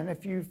sin,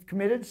 if you've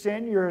committed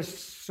sin, you're a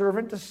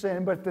servant to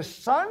sin. But the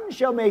Son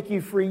shall make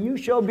you free. You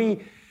shall be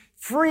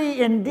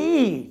free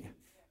indeed.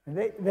 And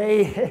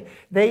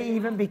they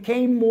even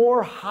became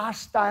more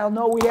hostile.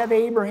 No, we have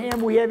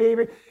Abraham.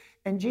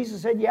 And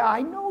Jesus said, yeah,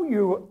 I know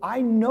you.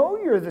 I know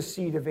you're the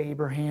seed of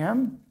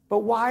Abraham. But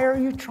why are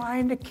you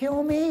trying to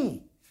kill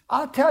me?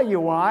 I'll tell you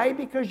why.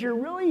 Because you're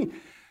really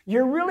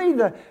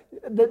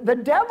the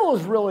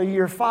devil's really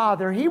your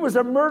father. He was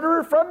a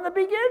murderer from the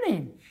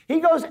beginning. He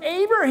goes,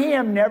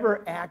 Abraham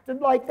never acted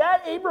like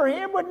that.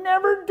 Abraham would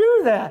never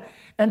do that.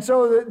 And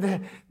so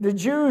the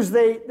Jews,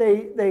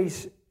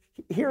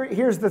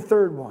 here's the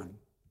third one.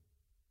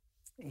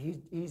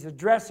 He's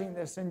addressing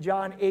this in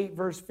John 8,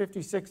 verse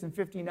 56 and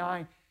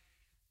 59.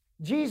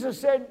 Jesus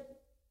said,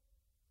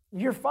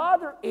 your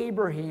father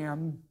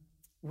Abraham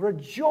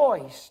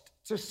rejoiced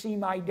to see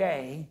my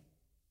day,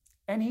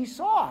 and he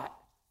saw it,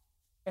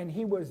 and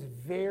he was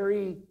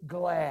very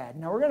glad.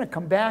 Now, we're going to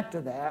come back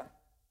to that.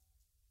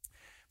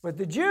 But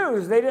the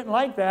Jews, they didn't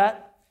like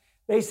that.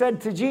 They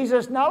said to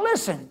Jesus, now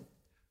listen,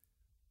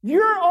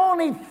 you're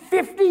only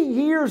 50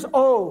 years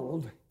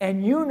old,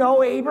 and you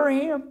know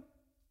Abraham?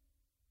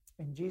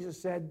 And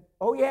Jesus said,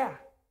 oh yeah,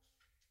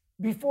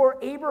 before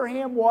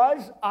Abraham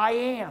was, I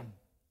am.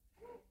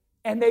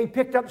 And they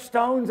picked up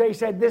stones. They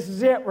said, this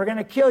is it. We're going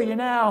to kill you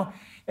now.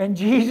 And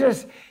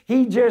Jesus,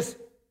 he just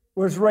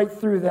was right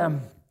through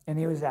them, and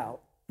he was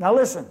out. Now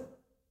listen.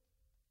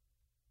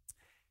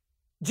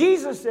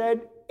 Jesus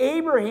said,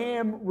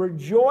 Abraham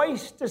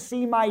rejoiced to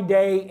see my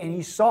day, and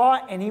he saw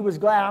it, and he was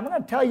glad. I'm going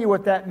to tell you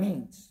what that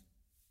means.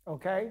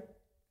 Okay?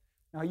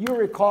 Now you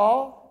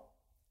recall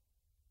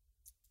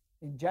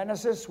in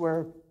Genesis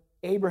where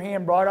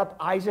Abraham brought up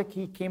Isaac,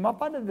 he came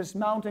up onto this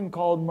mountain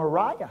called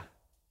Moriah.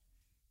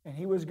 And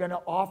he was going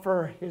to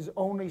offer his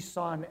only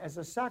son as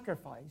a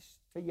sacrifice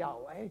to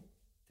Yahweh,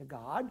 to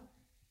God.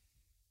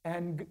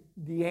 And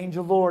the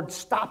angel Lord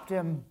stopped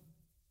him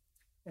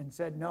and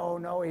said,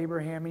 no,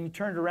 Abraham. And he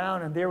turned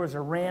around, and there was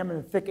a ram in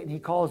the thicket, and he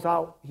calls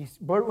out,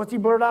 what's he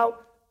blurt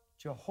out?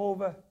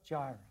 Jehovah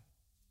Jireh,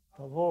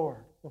 the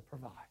Lord will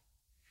provide.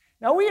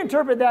 Now, we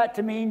interpret that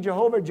to mean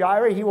Jehovah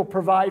Jireh, he will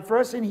provide for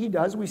us, and he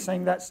does. We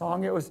sang that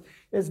song.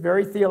 It's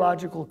very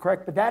theological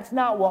correct, but that's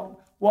not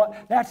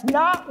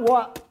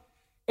what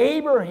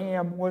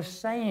Abraham was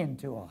saying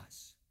to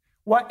us.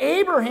 What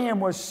Abraham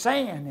was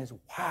saying is,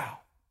 wow,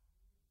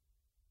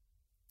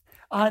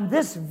 on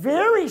this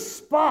very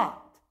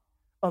spot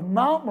of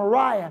Mount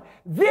Moriah,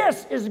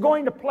 this is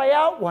going to play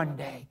out one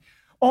day.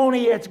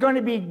 Only it's going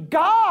to be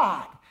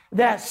God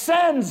that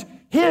sends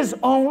his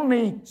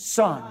only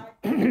son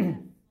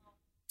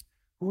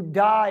who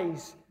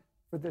dies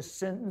for the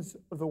sins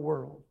of the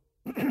world.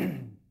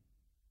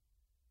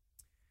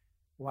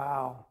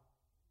 Wow.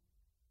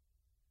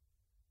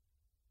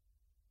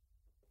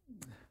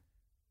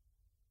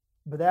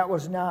 But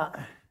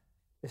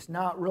it's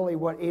not really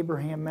what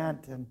Abraham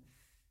meant. And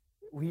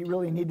we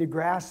really need to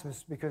grasp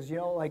this because,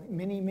 like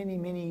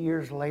many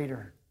years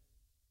later,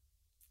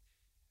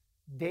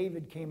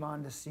 David came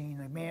on the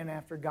scene, a man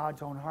after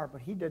God's own heart,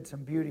 but he did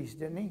some beauties,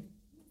 didn't he?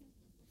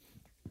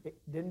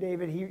 Didn't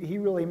David? He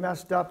really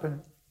messed up,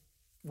 and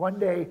one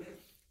day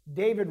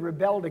David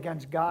rebelled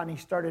against God, and he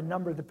started to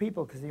number the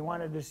people because he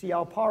wanted to see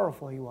how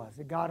powerful he was.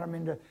 It got him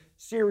into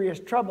serious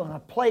trouble, and a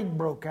plague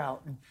broke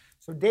out. And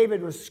so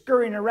David was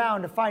scurrying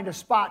around to find a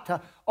spot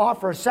to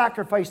offer a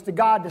sacrifice to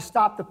God to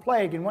stop the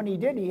plague. And when he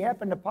did, he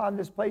happened upon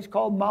this place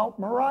called Mount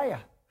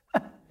Moriah.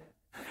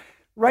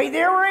 Right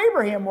there where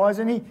Abraham was.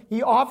 And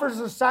he offers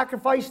a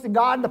sacrifice to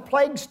God, and the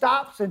plague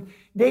stops. And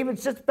David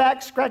sits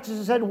back, scratches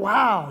his head.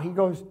 Wow. He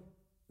goes,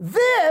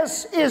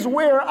 this is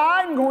where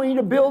I'm going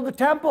to build the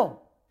temple.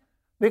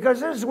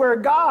 Because this is where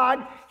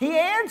God, he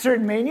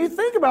answered me. And you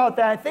think about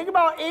that. Think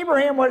about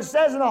Abraham, what it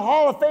says in the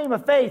Hall of Fame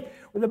of Faith,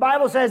 where the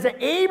Bible says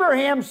that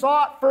Abraham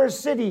sought for a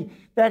city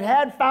that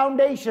had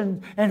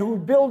foundations and whose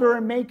builder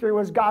and maker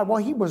was God.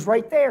 Well, he was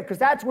right there because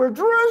that's where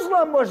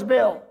Jerusalem was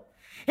built.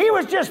 He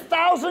was just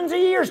thousands of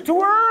years too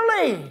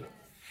early.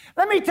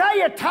 Let me tell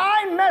you,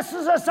 time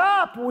messes us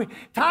up.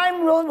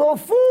 Time will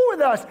fool with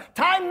us.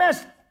 Time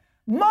messed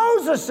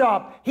Moses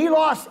up. He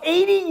lost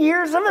 80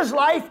 years of his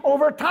life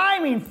over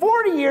timing.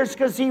 40 years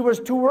because he was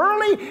too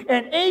early,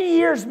 and 80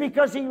 years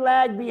because he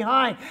lagged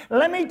behind.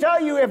 Let me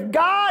tell you, if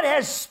God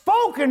has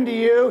spoken to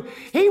you,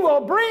 he will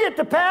bring it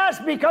to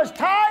pass because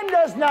time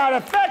does not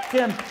affect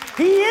him.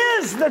 He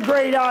is the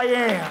great I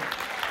am.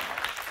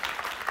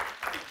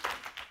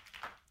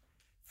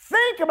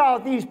 Think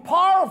about these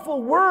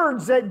powerful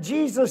words that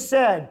Jesus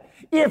said.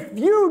 If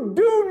you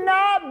do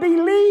not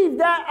believe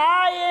that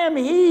I am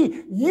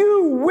he,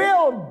 you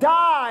will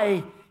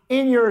die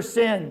in your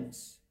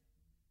sins.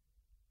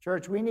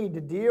 Church, we need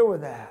to deal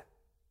with that.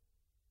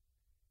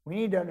 We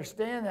need to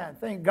understand that.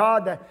 Thank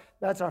God that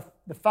that's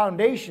the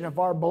foundation of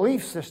our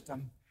belief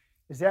system,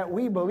 is that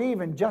we believe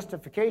in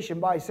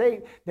justification by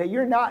faith, that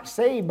you're not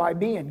saved by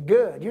being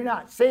good. You're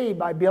not saved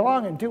by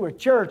belonging to a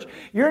church.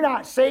 You're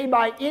not saved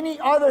by any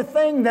other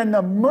thing than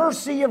the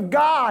mercy of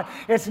God.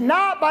 It's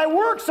not by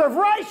works of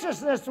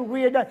righteousness that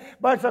we have done,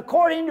 but it's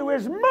according to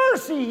His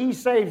mercy He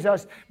saves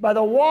us by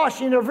the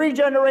washing of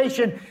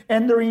regeneration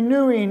and the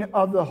renewing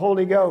of the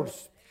Holy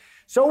Ghost.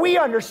 So we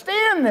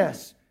understand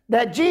this,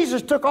 that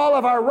Jesus took all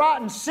of our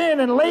rotten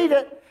sin and laid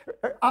it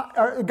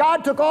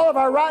God took all of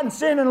our rotten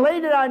sin and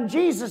laid it on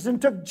Jesus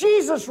and took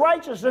Jesus'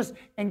 righteousness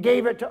and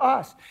gave it to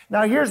us.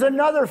 Now here's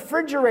another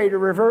refrigerator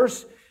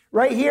reverse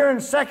right here in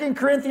 2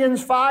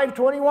 Corinthians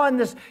 5:21.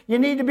 This, you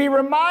need to be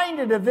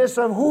reminded of this,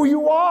 of who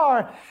you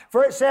are.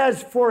 For it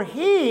says, for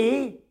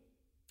He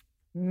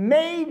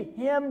made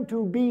Him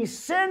to be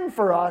sin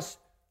for us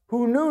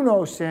who knew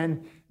no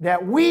sin,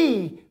 that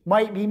we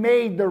might be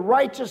made the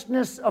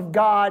righteousness of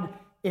God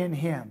in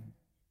Him.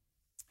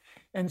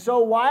 And so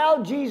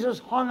while Jesus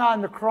hung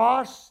on the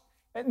cross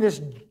and this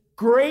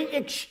great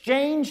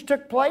exchange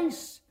took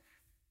place,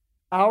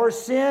 our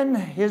sin,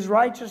 His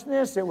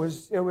righteousness,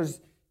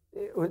 the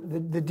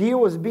deal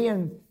was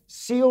being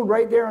sealed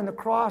right there on the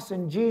cross.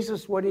 And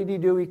Jesus, what did He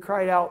do? He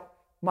cried out,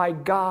 my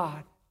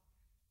God,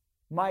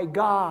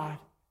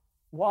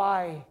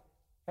 why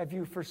have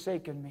you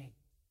forsaken me?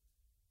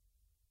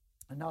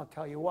 And I'll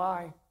tell you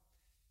why.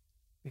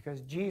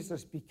 Because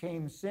Jesus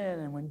became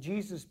sin, and when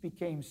Jesus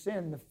became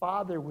sin, the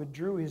Father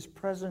withdrew His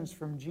presence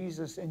from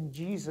Jesus, and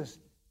Jesus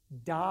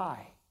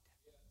died.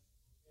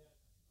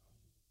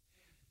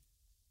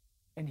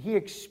 And He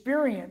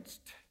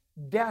experienced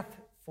death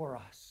for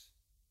us.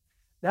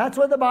 That's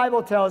what the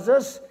Bible tells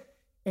us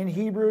in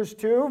Hebrews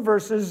 2,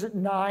 verses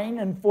 9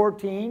 and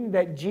 14,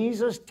 that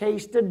Jesus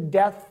tasted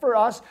death for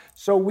us,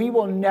 so we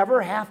will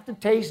never have to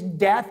taste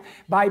death.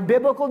 By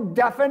biblical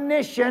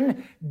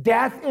definition,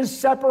 death is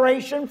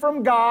separation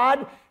from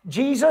God.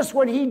 Jesus,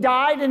 when He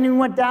died and He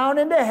went down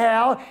into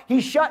hell,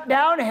 He shut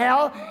down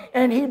hell,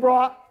 and He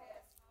brought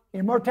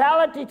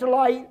immortality to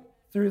light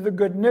through the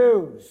good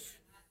news.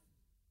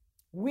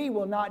 We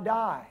will not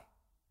die,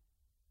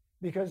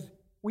 because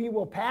we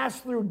will pass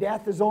through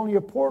death as only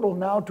a portal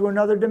now to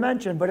another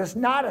dimension. But it's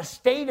not a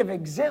state of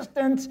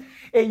existence.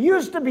 It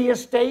used to be a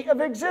state of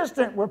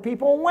existence where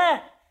people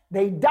went.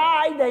 They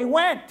died, they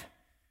went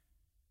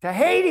to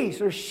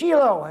Hades or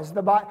Sheol, as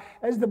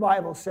the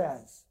Bible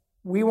says.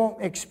 We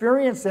won't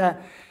experience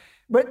that.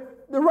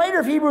 But the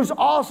writer of Hebrews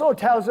also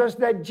tells us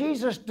that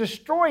Jesus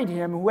destroyed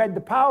him who had the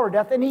power of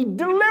death, and He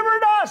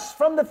delivered us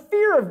from the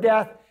fear of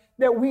death,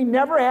 that we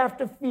never have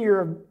to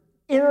fear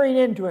entering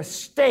into a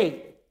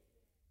state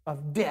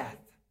of death.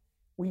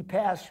 We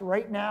pass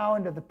right now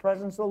into the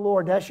presence of the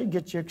Lord. That should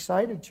get you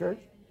excited, church.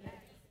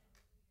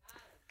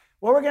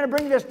 Well, we're going to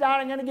bring this down.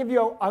 I'm going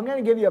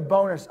to give you a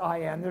bonus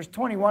I am. There's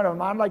 21 of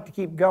them. I'd like to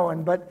keep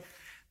going, but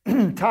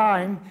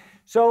time.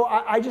 So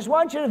I just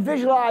want you to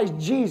visualize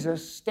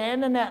Jesus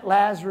standing at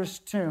Lazarus'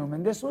 tomb.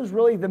 And this was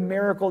really the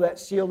miracle that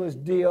sealed His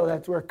deal.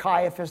 That's where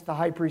Caiaphas, the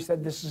high priest,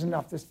 said, this is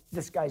enough.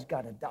 This guy's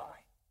got to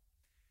die.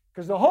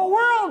 Because the whole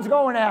world's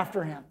going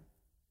after Him.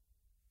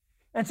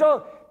 And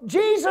so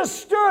Jesus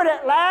stood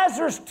at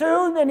Lazarus'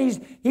 tomb, and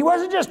he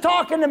wasn't just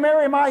talking to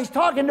Mary and Martha, He's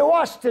talking to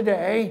us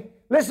today.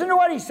 Listen to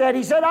what He said.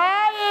 He said,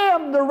 I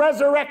am the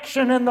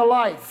resurrection and the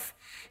life.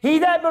 He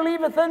that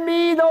believeth in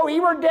me, though he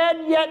were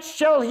dead, yet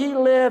shall he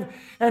live.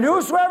 And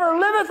whosoever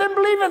liveth and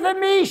believeth in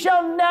me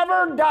shall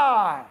never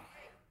die.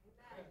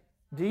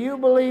 Do you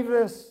believe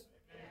this?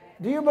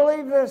 Do you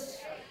believe this?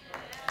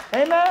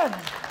 Amen.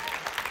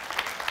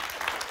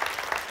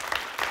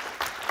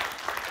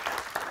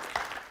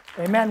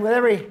 Amen. With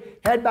every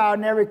head bowed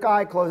and every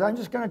eye closed, I'm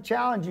just going to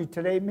challenge you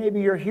today.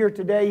 Maybe you're here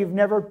today, you've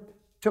never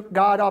took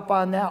God up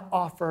on that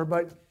offer,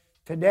 but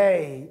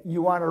today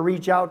you want to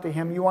reach out to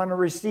Him. You want to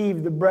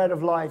receive the bread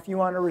of life. You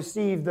want to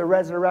receive the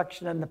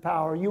resurrection and the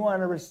power. You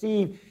want to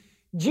receive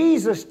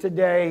Jesus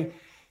today.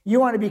 You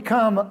want to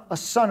become a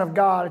son of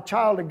God, a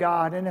child of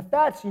God. And if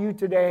that's you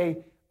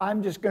today,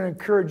 I'm just going to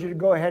encourage you to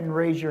go ahead and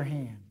raise your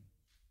hand.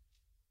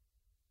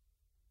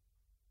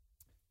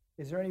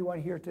 Is there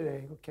anyone here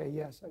today? Okay,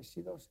 yes, I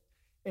see those.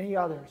 Any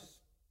others?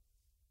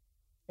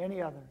 Any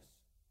others?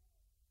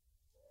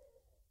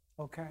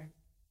 Okay,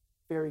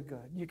 very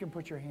good. You can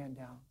put your hand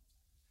down.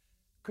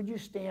 Could you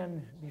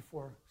stand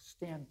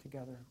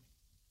together?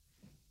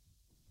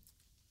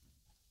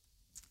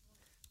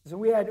 So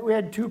we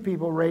had two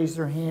people raise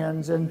their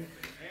hands, and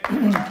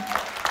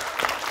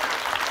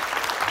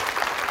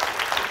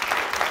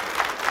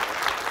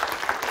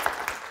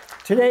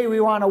today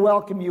we want to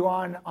welcome you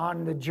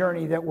on the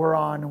journey that we're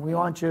on. And we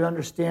want you to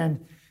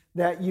understand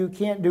that you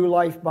can't do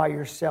life by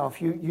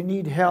yourself. You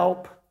need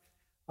help.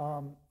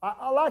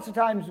 Lots of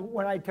times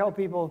when I tell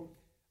people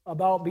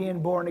about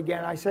being born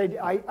again,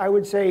 I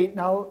would say,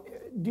 now,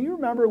 do you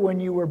remember when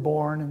you were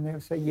born? And they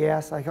would say,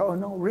 yes. I go, oh,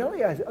 no,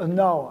 really?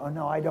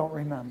 No, I don't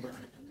remember.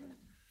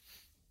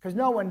 Because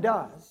no one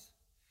does.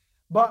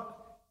 But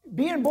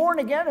being born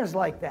again is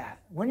like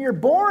that. When you're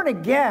born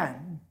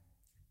again,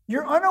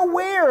 you're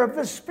unaware of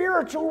the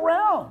spiritual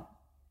realm.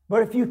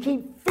 But if you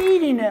keep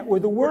feeding it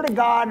with the Word of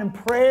God and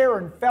prayer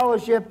and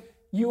fellowship,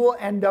 you will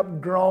end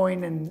up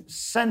growing and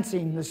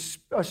sensing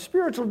a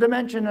spiritual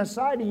dimension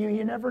inside of you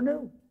you never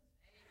knew.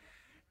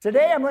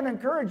 Today, I'm going to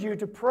encourage you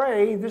to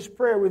pray this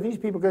prayer with these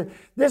people, because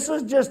this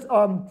is just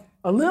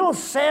a little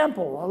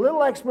sample, a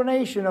little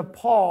explanation of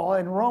Paul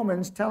in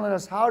Romans telling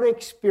us how to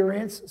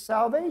experience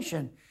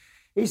salvation.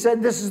 He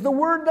said, this is the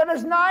word that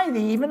is nigh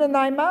thee, even in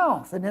thy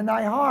mouth and in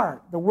thy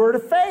heart. The word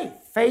of faith.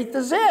 Faith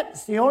is it.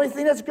 It's the only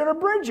thing that's going to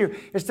bridge you.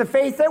 It's the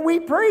faith that we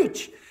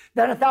preach.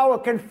 That if thou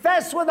wilt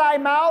confess with thy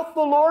mouth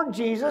the Lord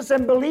Jesus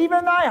and believe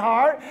in thy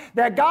heart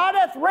that God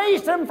hath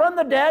raised him from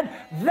the dead,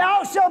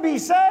 thou shalt be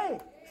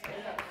saved.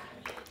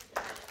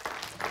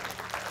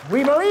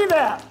 We believe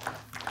that.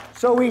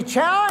 So we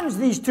challenge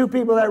these two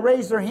people that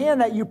raised their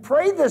hand that you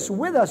pray this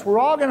with us. We're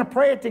all going to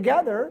pray it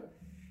together.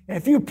 And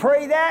if you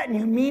pray that and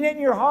you mean it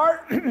in your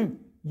heart,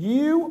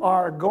 you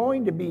are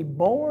going to be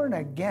born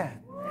again.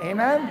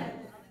 Amen?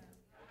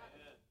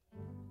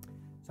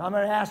 So I'm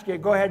going to ask you,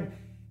 go ahead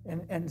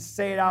and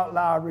say it out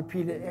loud.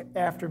 Repeat it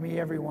after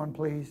me, everyone,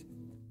 please.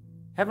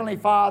 Heavenly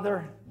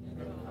Father,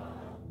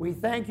 we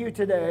thank you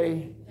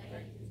today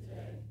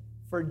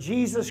for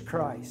Jesus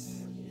Christ,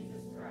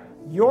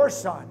 your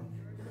Son,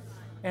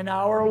 and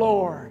our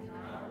Lord.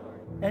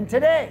 And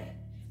today,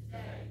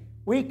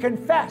 we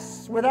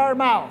confess with our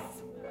mouth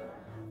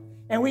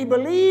and we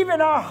believe in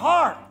our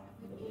heart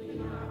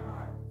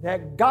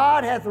that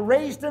God hath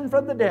raised him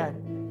from the dead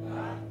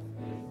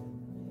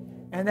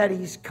and that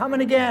he's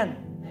coming again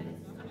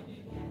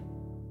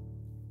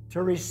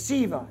to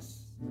receive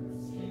us,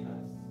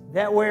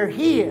 that where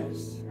he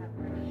is,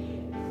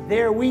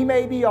 there we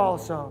may be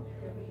also.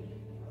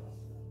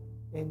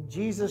 In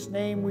Jesus'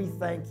 name we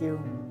thank you.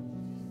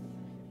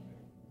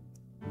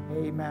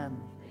 Amen.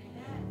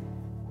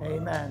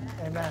 Amen.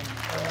 Amen.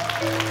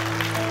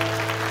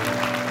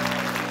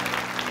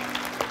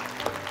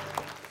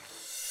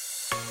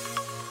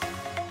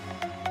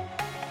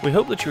 We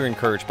hope that you were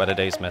encouraged by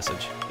today's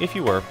message. If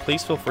you were,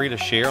 please feel free to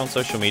share on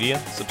social media,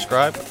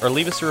 subscribe, or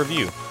leave us a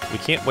review. We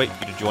can't wait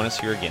for you to join us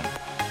here again.